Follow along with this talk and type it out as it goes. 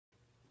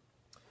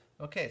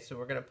Okay, so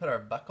we're going to put our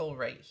buckle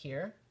right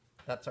here.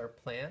 That's our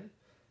plan.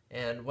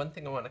 And one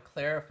thing I want to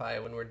clarify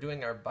when we're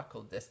doing our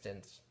buckle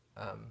distance,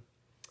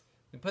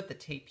 we put the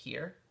tape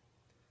here,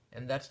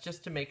 and that's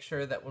just to make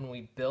sure that when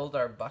we build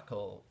our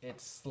buckle,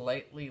 it's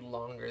slightly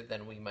longer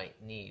than we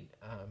might need.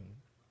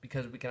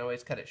 Because we can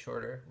always cut it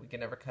shorter, we can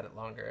never cut it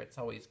longer. It's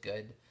always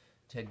good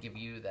to give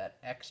you that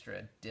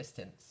extra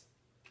distance.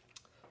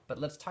 But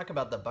let's talk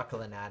about the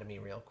buckle anatomy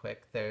real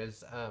quick.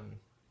 There's a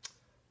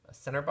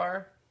center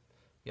bar,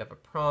 you have a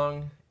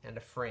prong, and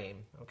a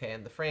frame. Okay,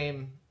 and the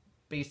frame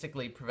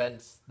basically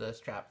prevents the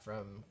strap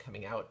from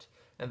coming out,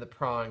 and the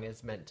prong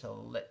is meant to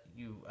let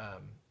you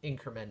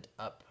increment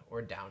up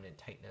or down in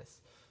tightness.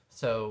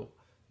 So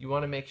you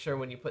want to make sure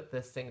when you put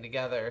this thing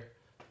together,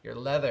 your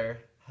leather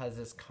has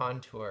this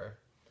contour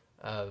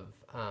of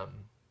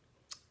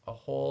a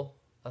hole,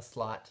 a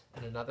slot,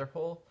 and another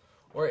hole.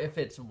 Or if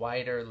it's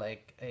wider,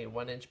 like a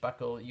 1-inch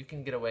buckle, you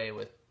can get away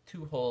with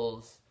 2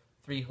 holes,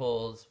 3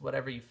 holes,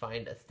 whatever you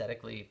find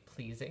aesthetically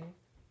pleasing.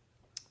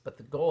 But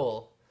the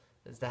goal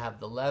is to have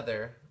the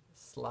leather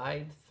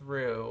slide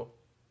through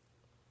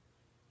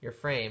your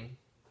frame,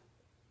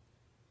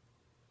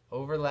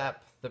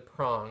 overlap the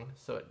prong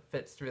so it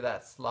fits through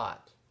that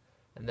slot,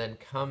 and then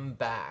come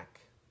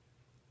back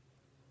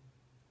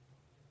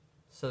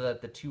so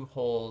that the 2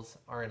 holes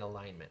are in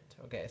alignment.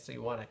 Okay, so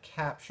you want to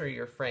capture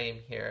your frame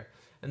here.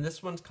 And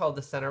this one's called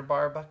the center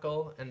bar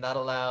buckle, and that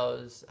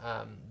allows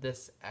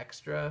this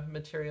extra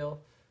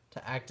material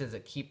to act as a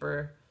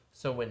keeper.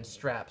 So when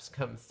straps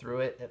come through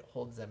it, it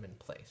holds them in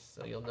place.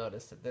 So you'll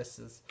notice that this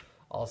is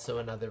also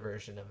another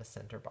version of a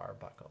center bar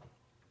buckle.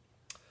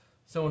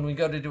 So when we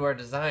go to do our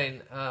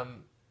design,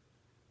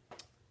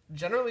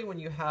 generally when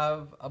you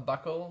have a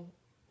buckle,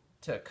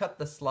 to cut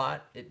the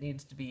slot, it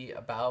needs to be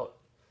about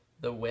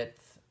the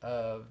width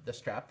of the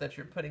strap that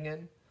you're putting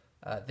in.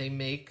 They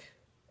make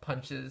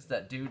punches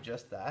that do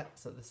just that.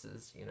 So this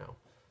is, you know,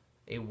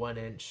 a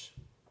 1-inch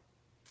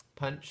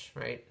punch,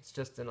 right? It's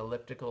just an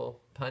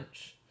elliptical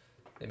punch.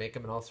 They make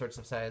them in all sorts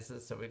of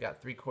sizes. So we've got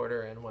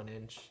 3/4 and 1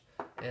 inch.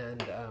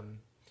 And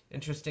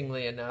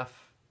interestingly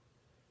enough,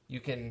 you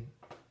can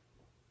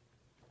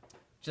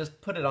just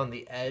put it on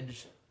the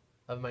edge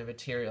of my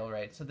material,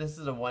 right? So this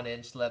is a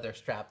 1-inch leather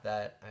strap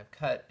that I've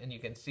cut, and you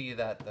can see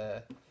that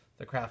the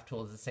craft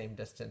tool is the same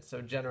distance.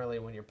 So generally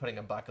when you're putting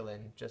a buckle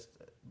in, just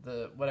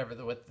whatever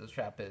the width of the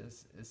strap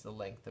is the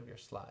length of your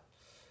slot.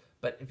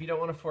 But if you don't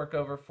want to fork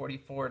over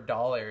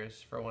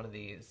 $44 for one of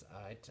these,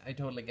 I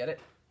totally get it.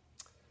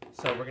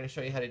 So we're going to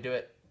show you how to do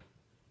it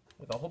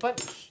with a hole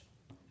punch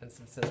and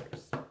some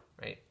scissors,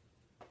 right?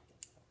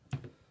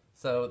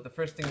 So the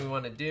first thing we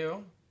want to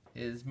do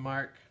is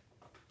mark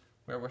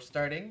where we're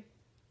starting.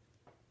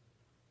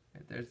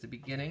 Right, there's the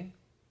beginning.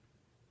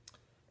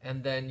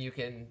 And then you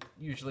can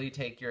usually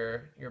take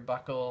your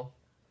buckle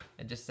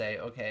and just say,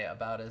 okay,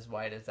 about as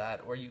wide as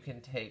that. Or you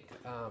can take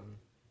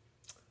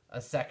a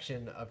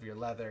section of your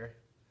leather,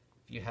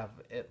 if you have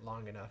it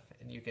long enough,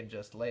 and you can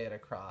just lay it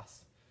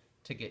across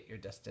to get your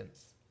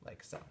distance,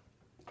 like so.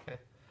 Okay,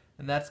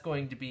 and that's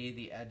going to be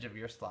the edge of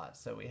your slot.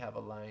 So we have a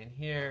line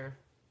here,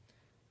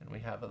 and we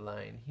have a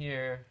line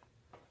here,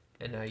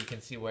 and now you can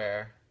see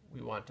where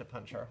we want to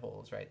punch our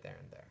holes right there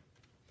and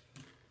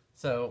there.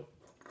 So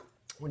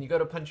when you go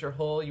to punch your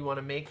hole, you want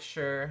to make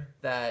sure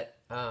that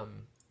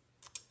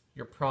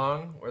your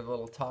prong or the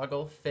little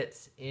toggle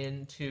fits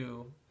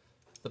into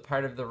the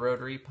part of the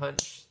rotary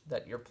punch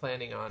that you're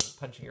planning on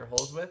punching your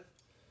holes with.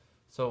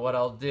 So what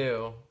I'll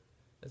do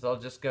is I'll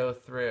just go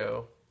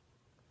through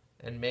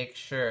and make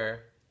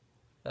sure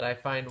that I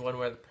find one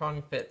where the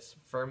prong fits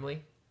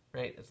firmly,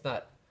 right?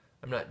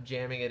 I'm not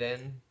jamming it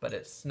in, but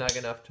it's snug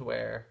enough to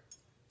where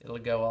it'll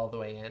go all the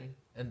way in,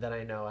 and then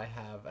I know I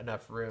have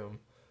enough room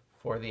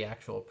for the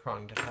actual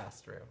prong to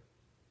pass through.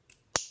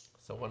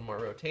 So one more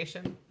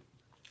rotation,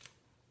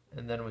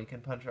 and then we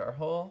can punch our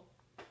hole.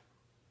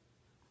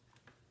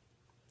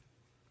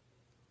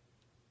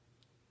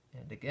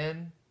 And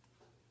again.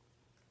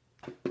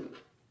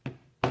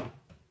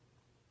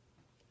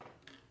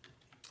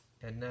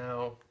 And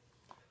now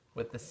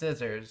with the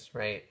scissors,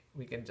 right,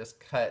 we can just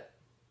cut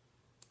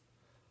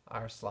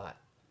our slot.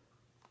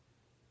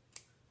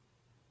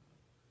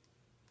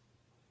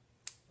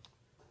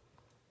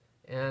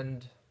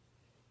 And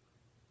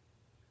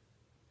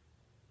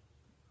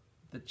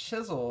the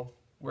chisel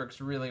works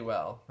really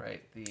well,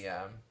 right?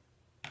 The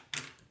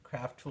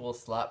craft tool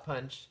slot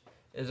punch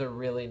is a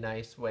really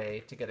nice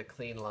way to get a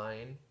clean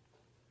line.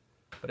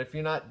 But if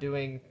you're not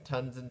doing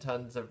tons and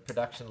tons of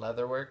production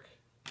leather work,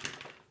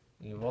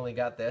 you've only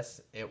got this,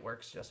 it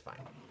works just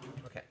fine.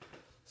 Okay,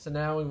 so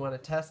now we want to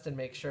test and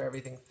make sure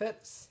everything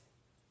fits.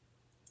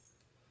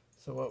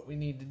 So what we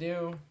need to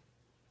do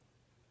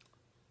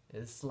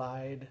is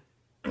slide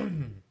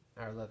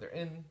our leather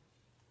in,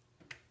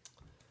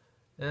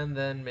 and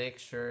then make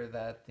sure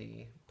that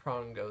the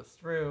prong goes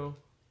through,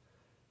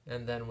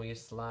 and then we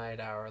slide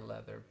our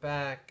leather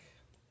back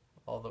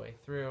all the way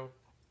through,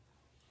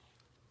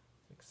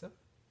 like so.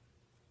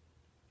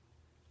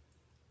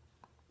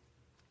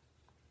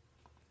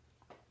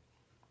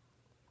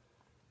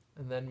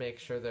 and then make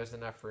sure there's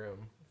enough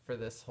room for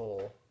this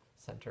whole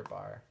center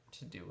bar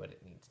to do what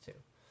it needs to.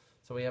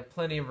 So we have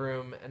plenty of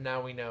room, and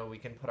now we know we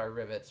can put our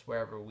rivets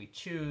wherever we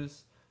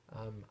choose.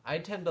 I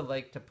tend to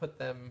like to put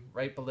them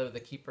right below the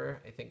keeper.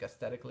 I think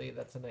aesthetically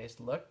that's a nice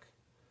look.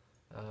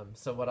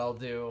 So what I'll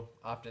do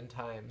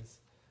oftentimes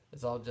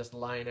is I'll just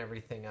line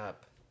everything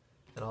up,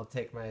 and I'll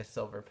take my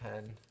silver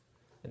pen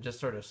and just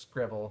sort of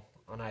scribble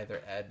on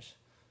either edge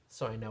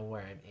so I know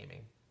where I'm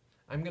aiming.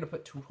 I'm going to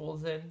put 2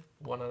 holes in,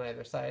 one on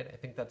either side. I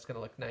think that's going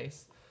to look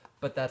nice,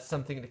 but that's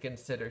something to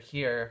consider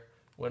here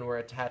when we're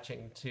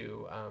attaching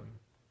to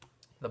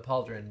the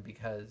pauldron,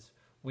 because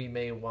we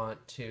may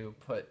want to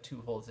put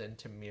 2 holes in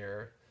to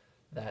mirror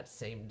that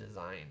same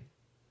design.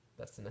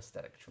 That's an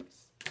aesthetic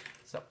choice.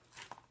 So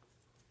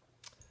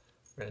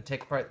we're going to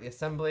take apart the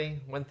assembly.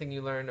 One thing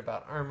you learn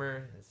about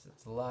armor is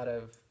it's a lot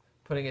of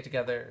putting it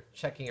together,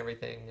 checking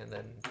everything, and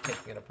then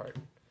taking it apart,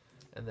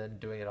 and then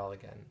doing it all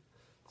again.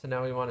 So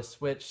now we want to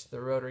switch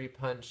the rotary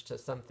punch to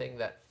something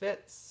that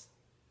fits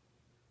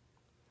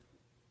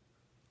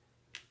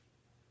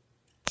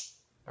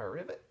our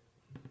rivet.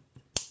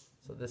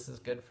 So this is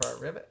good for our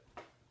rivet.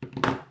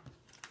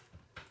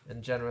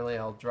 And generally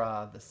I'll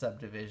draw the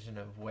subdivision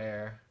of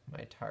where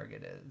my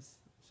target is.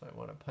 So I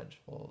want to punch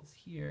holes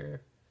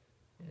here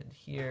and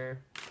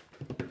here,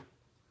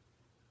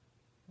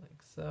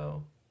 like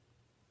so.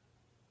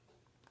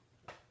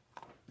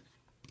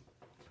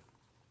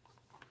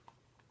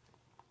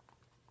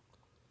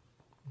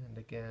 And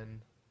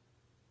again,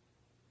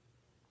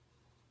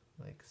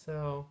 like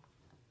so.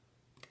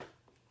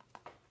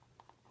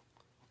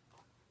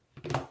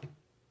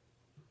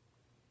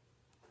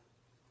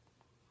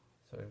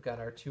 So we've got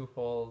our 2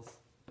 holes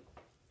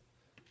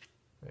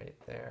right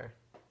there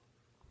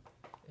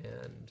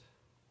and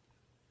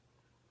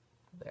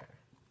there.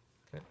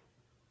 Okay.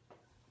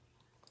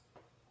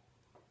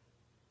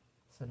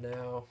 So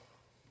now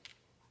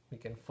we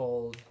can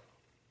fold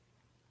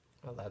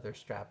a leather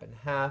strap in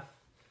half,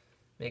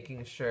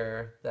 making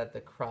sure that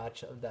the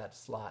crotch of that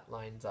slot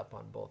lines up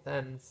on both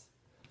ends.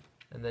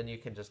 And then you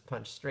can just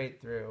punch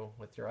straight through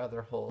with your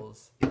other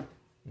holes,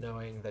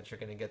 knowing that you're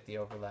going to get the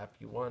overlap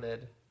you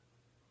wanted.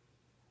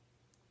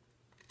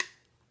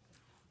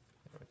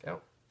 There we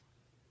go.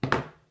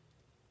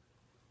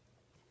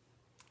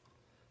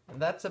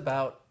 And that's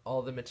about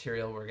all the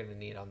material we're going to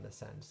need on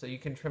this end. So you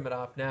can trim it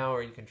off now,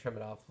 or you can trim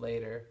it off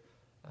later.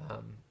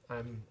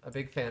 I'm a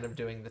big fan of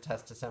doing the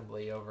test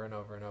assembly over and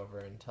over and over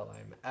until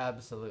I'm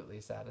absolutely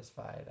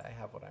satisfied I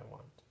have what I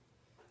want.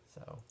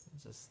 So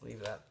just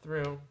leave that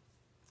through,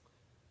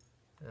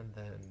 and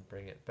then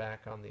bring it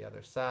back on the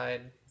other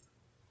side,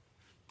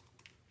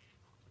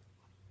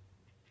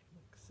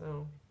 like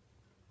so.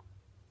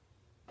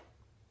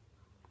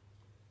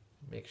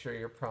 Make sure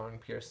your prong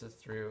pierces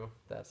through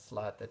that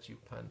slot that you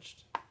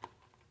punched.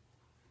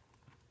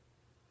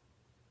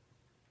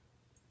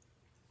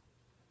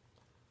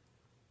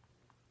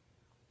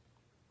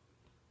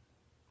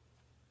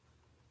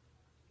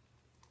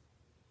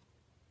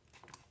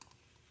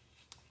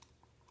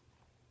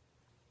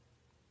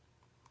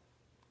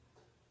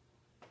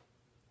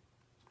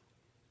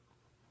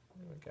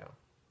 There we go.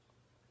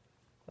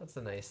 That's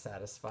a nice,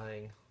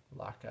 satisfying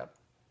lockup.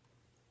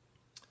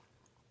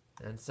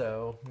 And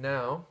so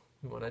now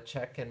you want to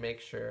check and make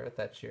sure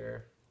that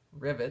your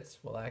rivets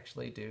will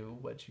actually do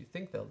what you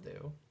think they'll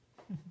do.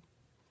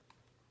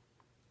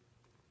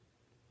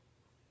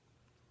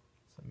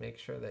 So make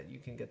sure that you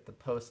can get the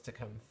post to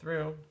come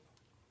through.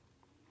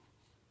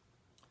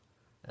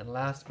 And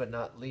last but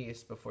not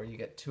least, before you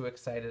get too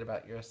excited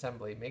about your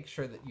assembly, make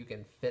sure that you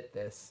can fit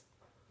this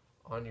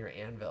on your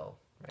anvil,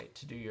 right,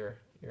 to do your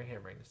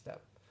hammering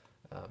step.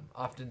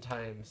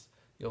 Oftentimes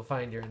you'll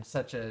find you're in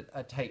such a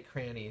tight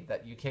cranny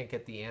that you can't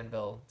get the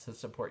anvil to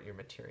support your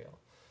material.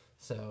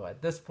 So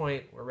at this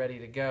point, we're ready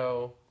to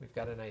go. We've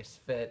got a nice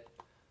fit.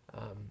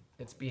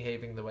 It's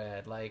behaving the way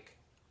I'd like.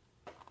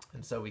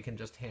 And so we can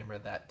just hammer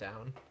that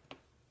down.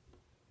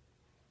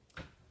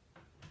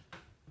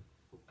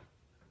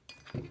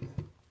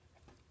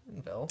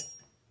 Anvil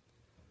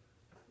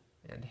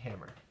and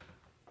hammer.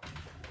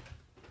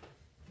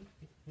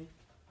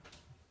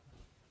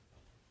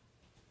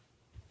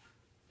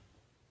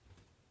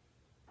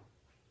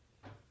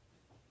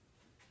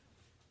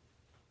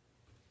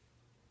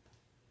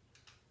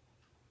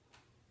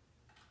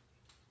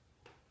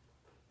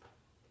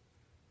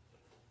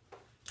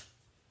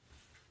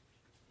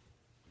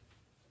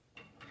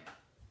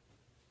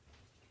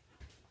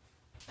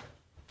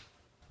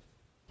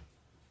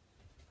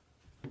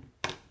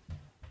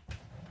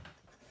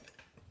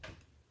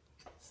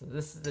 So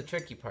this is the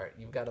tricky part.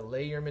 You've got to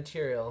lay your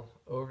material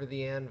over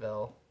the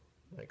anvil,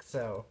 like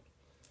so.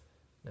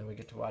 Now we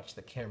get to watch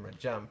the camera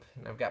jump,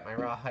 and I've got my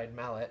rawhide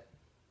mallet.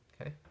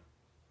 Okay.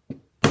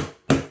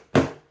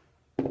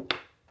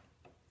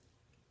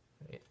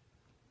 Right.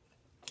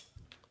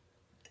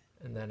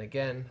 And then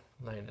again,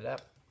 line it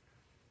up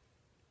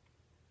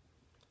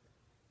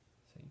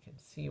so you can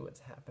see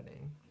what's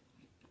happening.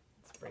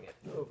 Let's bring it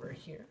over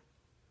here.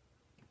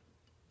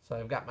 So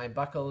I've got my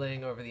buckle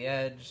laying over the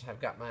edge.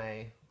 I've got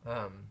my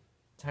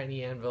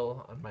tiny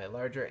anvil on my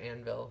larger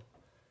anvil,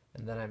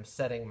 and then I'm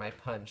setting my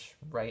punch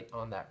right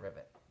on that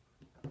rivet.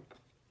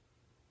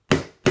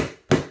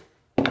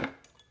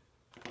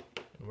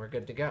 And we're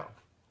good to go.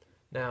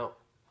 Now,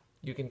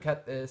 you can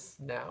cut this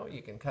now,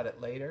 you can cut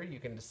it later, you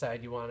can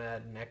decide you want to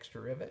add an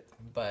extra rivet,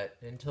 but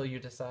until you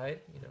decide,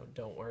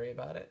 don't worry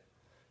about it.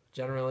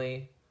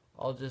 Generally,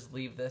 I'll just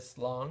leave this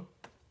long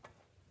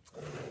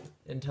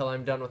until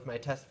I'm done with my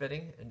test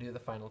fitting and do the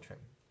final trim.